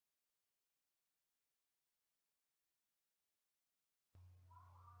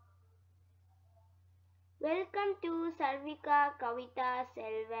Welcome to Sarrvika Kavita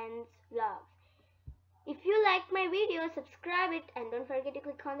Selvan's vlog. If you like my video, subscribe it and don't forget to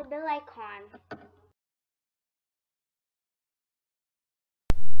click on the bell icon.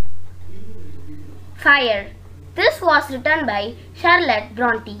 Fire. This was written by Charlotte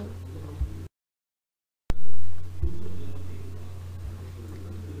Bronte.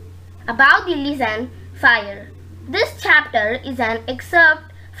 About the lesson Fire. This chapter is an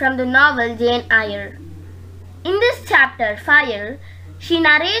excerpt from the novel Jane Eyre. In this chapter, Fire, she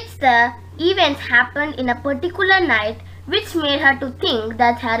narrates the events happened in a particular night which made her to think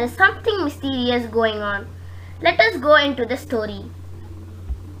that there is something mysterious going on. Let us go into the story.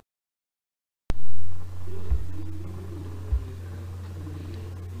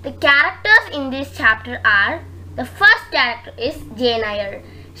 The characters in this chapter are: the first character is Jane Eyre.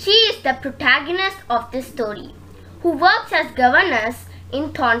 She is the protagonist of this story, who works as governess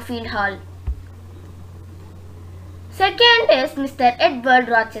in Thornfield Hall. Second is Mr. Edward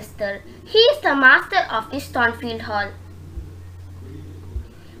Rochester. He is the master of this Thornfield Hall.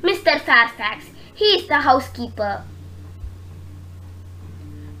 Mr. Fairfax. He is the housekeeper.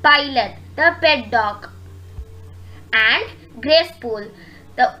 Pilot, the pet dog. And Grace Poole,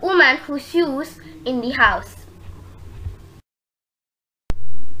 the woman who sews in the house.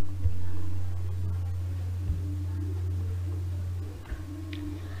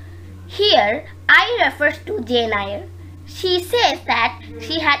 Here, I refers to Jane Eyre. She says that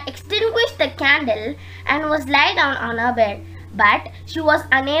she had extinguished the candle and was lie down on her bed, but she was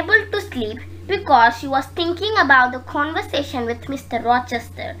unable to sleep because she was thinking about the conversation with Mr.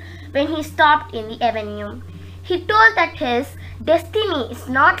 Rochester when he stopped in the avenue. He told that his destiny is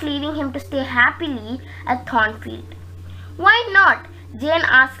not leaving him to stay happily at Thornfield. Why not? Jane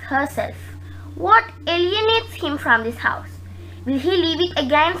asked herself. What alienates him from this house? Will he leave it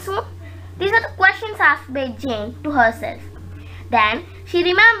again soon? These are the questions asked by Jane to herself. Then she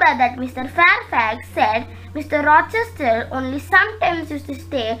remembered that Mr. Fairfax said Mr. Rochester only sometimes used to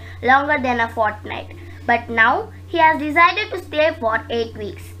stay longer than a fortnight, but now he has decided to stay for 8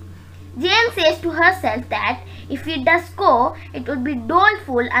 weeks. Jane says to herself that if he does go, it would be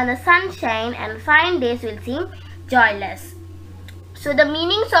doleful and the sunshine and fine days will seem joyless. So the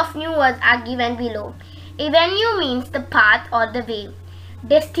meanings of new words are given below. Avenue means the path or the way.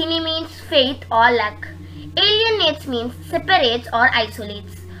 Destiny means faith or luck. Alienates means separates or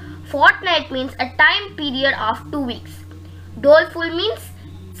isolates. Fortnight means a time period of 2 weeks. Doleful means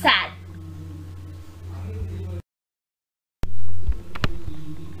sad.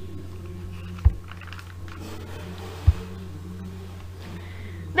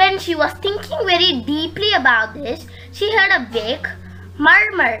 When she was thinking very deeply about this, she heard a vague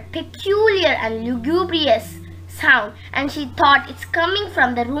murmur, peculiar and lugubrious sound, and she thought it's coming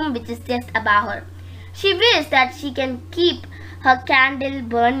from the room which is just above her. She wished that she can keep her candle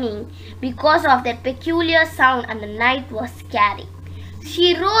burning because of that peculiar sound, and the night was scary.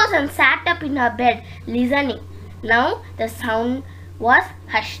 She rose and sat up in her bed listening. Now the sound was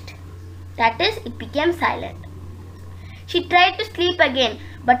hushed. That is, it became silent. She tried to sleep again,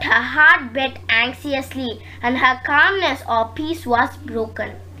 but her heart beat anxiously and her calmness or peace was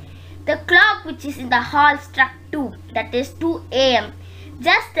broken. The clock which is in the hall struck 2, that is 2 a.m.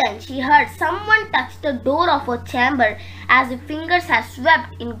 Just then she heard someone touch the door of her chamber as if fingers had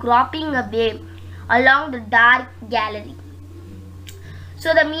swept in groping a way along the dark gallery.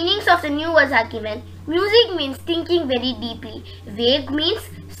 So the meanings of the new words are given. Music means thinking very deeply. Vague means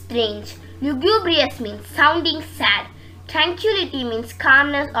strange. Lugubrious means sounding sad. Tranquility means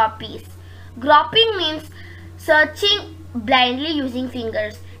calmness or peace. Groping means searching blindly using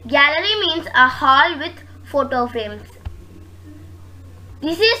fingers. Gallery means a hall with photo frames.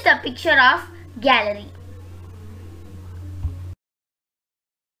 This is the picture of gallery.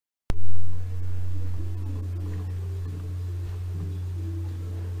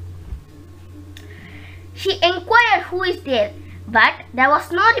 She inquired who is there, but there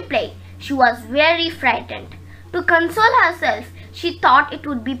was no reply. She was very frightened. To console herself, she thought it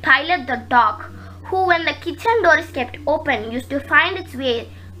would be Pilot the dog, who when the kitchen door is kept open used to find its way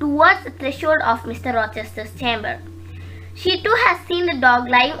towards the threshold of Mr. Rochester's chamber. She too has seen the dog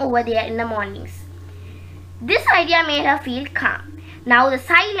lying over there in the mornings. This idea made her feel calm. Now the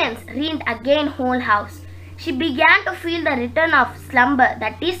silence reigned again whole house. She began to feel the return of slumber,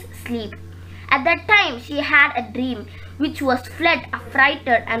 that is sleep. At that time she had a dream which was fled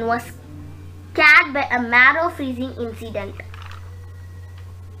affrighted and was scared by a marrow-freezing incident.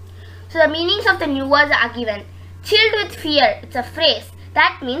 So the meanings of the new words are given. Chilled with fear, it's a phrase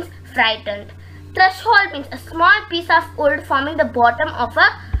that means frightened. Threshold means a small piece of wood forming the bottom of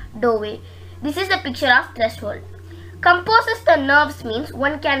a doorway. This is the picture of threshold. Composes the nerves means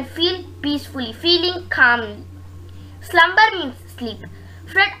one can feel peacefully, feeling calmly. Slumber means sleep.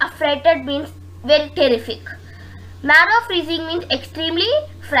 Fret affrighted means very terrific. Marrow freezing means extremely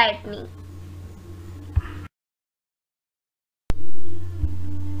frightening.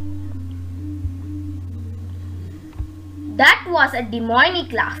 That was a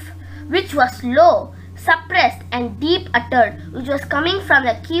demonic laugh, which was low, suppressed and deep uttered, which was coming from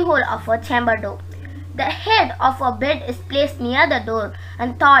the keyhole of a chamber door. The head of a bed is placed near the door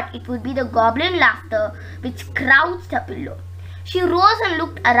and thought it would be the goblin laughter which crouched the pillow. She rose and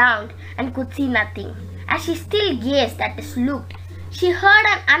looked around and could see nothing. As she still gazed, that is looked, she heard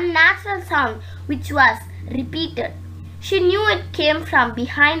an unnatural sound which was repeated. She knew it came from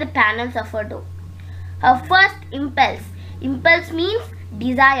behind the panels of her door. Her first impulse means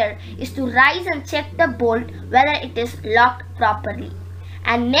desire, is to rise and check the bolt whether it is locked properly.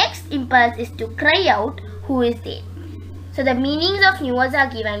 And next impulse is to cry out, who is there? So the meanings of new words are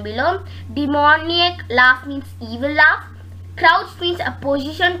given below. Demoniac laugh means evil laugh. Crouched means a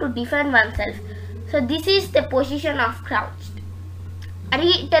position to defend oneself. So this is the position of crouched.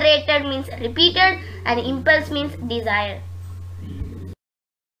 Reiterated means repeated and impulse means desire.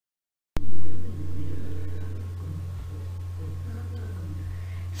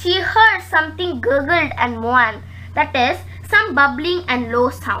 She heard something gurgled and moaned, that is, some bubbling and low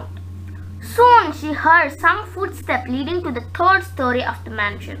sound. Soon she heard some footstep leading to the third story of the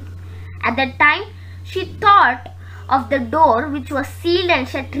mansion. At that time, she thought of the door which was sealed and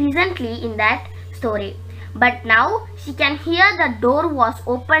shut recently in that story. But now she can hear the door was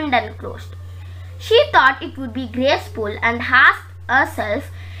opened and closed. She thought it would be graceful and asked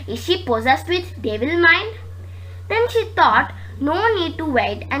herself, is she possessed with devil mind? Then she thought no need to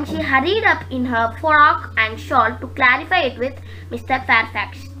wait and she hurried up in her frock and shawl to clarify it with Mr.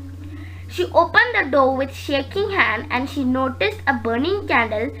 Fairfax. She opened the door with shaking hand and she noticed a burning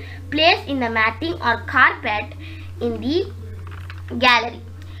candle placed in the matting or carpet in the gallery.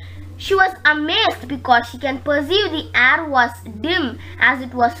 She was amazed because she can perceive the air was dim as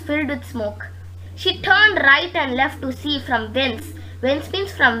it was filled with smoke. She turned right and left to see from whence. Whence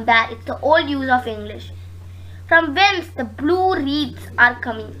means from there. It's the old use of English. From whence the blue wreaths are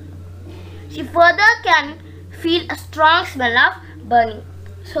coming. She further can feel a strong smell of burning.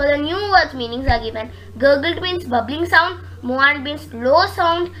 So the new words meanings are given. Gurgled means bubbling sound. Moaned means low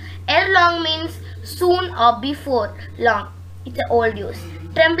sound. Ere long means soon or before long. It's an old use.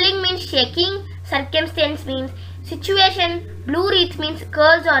 Trembling means shaking. Circumstance means situation. Blue wreath means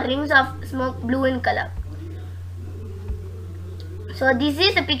curls or rings of smoke blue in color. So this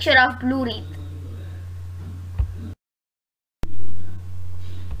is a picture of blue wreath.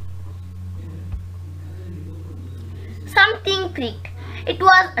 Something creaked. It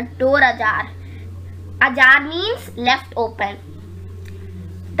was a door ajar. Ajar means left open.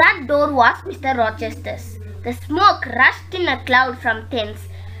 That door was Mr. Rochester's. The smoke rushed in a cloud from thence.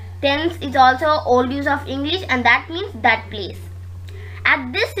 Thence is also old use of English and that means that place.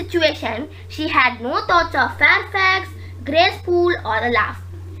 At this situation, she had no thoughts of Fairfax, graceful or a laugh.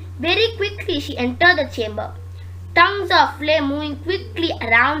 Very quickly she entered the chamber. Tongues of flame moving quickly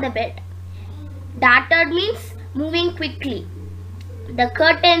around the bed. Darted means moving quickly. The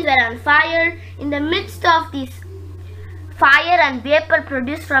curtains were on fire. In the midst of this fire and vapor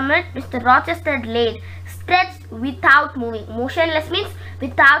produced from it, Mr. Rochester laid, stretched without moving. Motionless means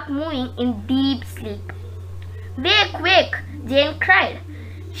without moving in deep sleep. Wake, wake, Jane cried.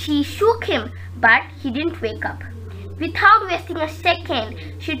 She shook him, but he didn't wake up. Without wasting a second,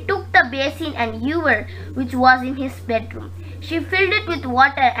 she took the basin and ewer which was in his bedroom. She filled it with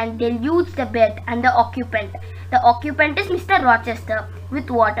water and deluged the bed and the occupant. The occupant is Mr. Rochester, with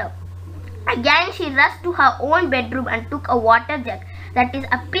water. Again she rushed to her own bedroom and took a water jug, that is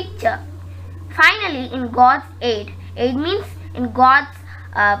a pitcher. Finally, in God's aid means in God's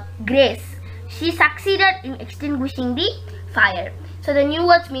grace, she succeeded in extinguishing the fire. So the new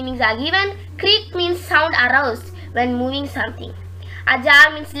words meanings are given. Creak means sound aroused when moving something.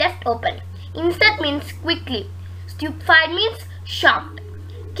 Ajar means left open. Insert means quickly. Stupefied means shocked.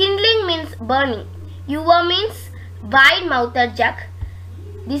 Kindling means burning. Ewer means wide-mouthed jug.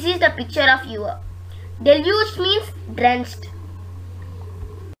 This is the picture of ewer. Deluged means drenched.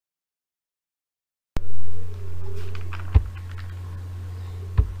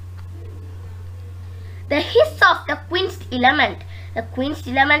 The hiss of the quenched element. The quenched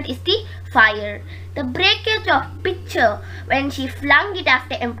element is the fire. The breakage of pitcher when she flung it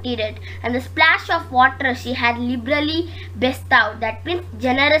after emptied it, and the splash of water she had liberally bestowed, that means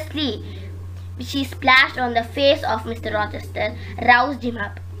generously, she splashed on the face of Mr. Rochester, roused him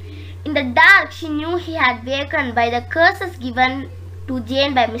up. In the dark, she knew he had wakened by the curses given to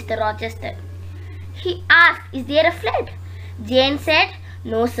Jane by Mr. Rochester. He asked, "Is there a flood?" Jane said,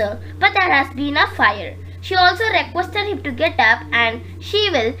 "No, sir, but there has been a fire." She also requested him to get up and she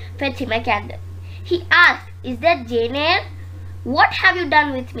will fetch him a candle. He asked, "Is that Jane Eyre? What have you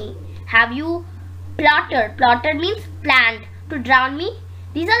done with me? Have you plotted?" Plotted means planned to drown me.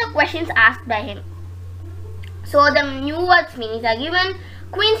 These are the questions asked by him. So the new words meanings are given.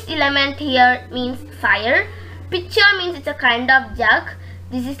 Queen's element here means fire. Pitcher means it's a kind of jug.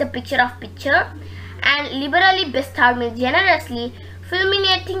 This is the picture of pitcher. And liberally bestowed means generously.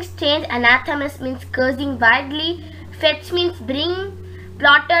 Fulminating strange anathemas means cursing widely. Fetch means bring.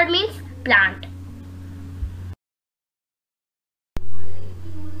 Plotted means plant.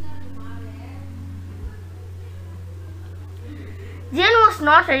 Jane was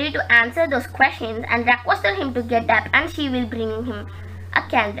not ready to answer those questions and requested him to get up and she will bring him a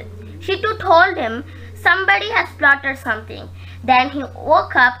candle. She too told him somebody has plotted something. Then he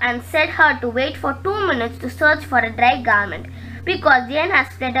woke up and said her to wait for 2 minutes to search for a dry garment because Jane has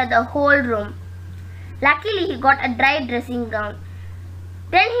cluttered the whole room. Luckily he got a dry dressing gown.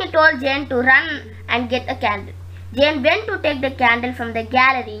 Then he told Jane to run and get a candle. Jane went to take the candle from the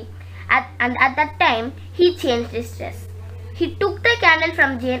gallery and at that time he changed his dress. He took the candle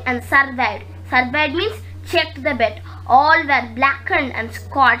from Jane and surveyed. Surveyed means checked the bed. All were blackened and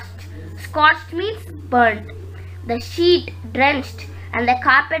scorched. Scorched means burnt. The sheet drenched and the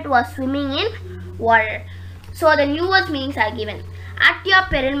carpet was swimming in water. So the new words meanings are given. At your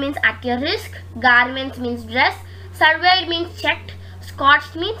peril means at your risk. Garments means dress. Surveyed means checked.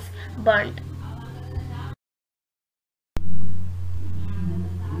 Scorched means burnt.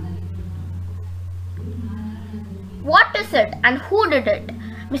 What is it and who did it?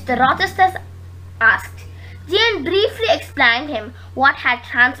 Mr. Rochester asked. Jane briefly explained him what had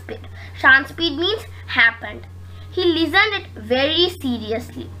transpired. Transpired means happened. He listened it very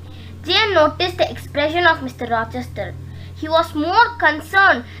seriously. Jane noticed the expression of Mr. Rochester. He was more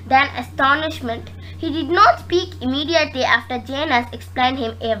concerned than astonishment. He did not speak immediately after Jane has explained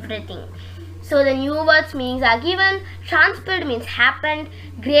him everything. So the new words meanings are given. Transpired means happened.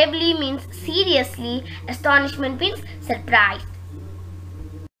 Gravely means seriously. Astonishment means surprised.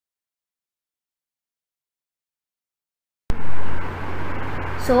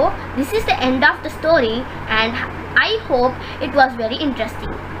 So this is the end of the story and I hope it was very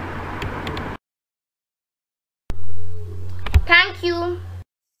interesting. Thank you.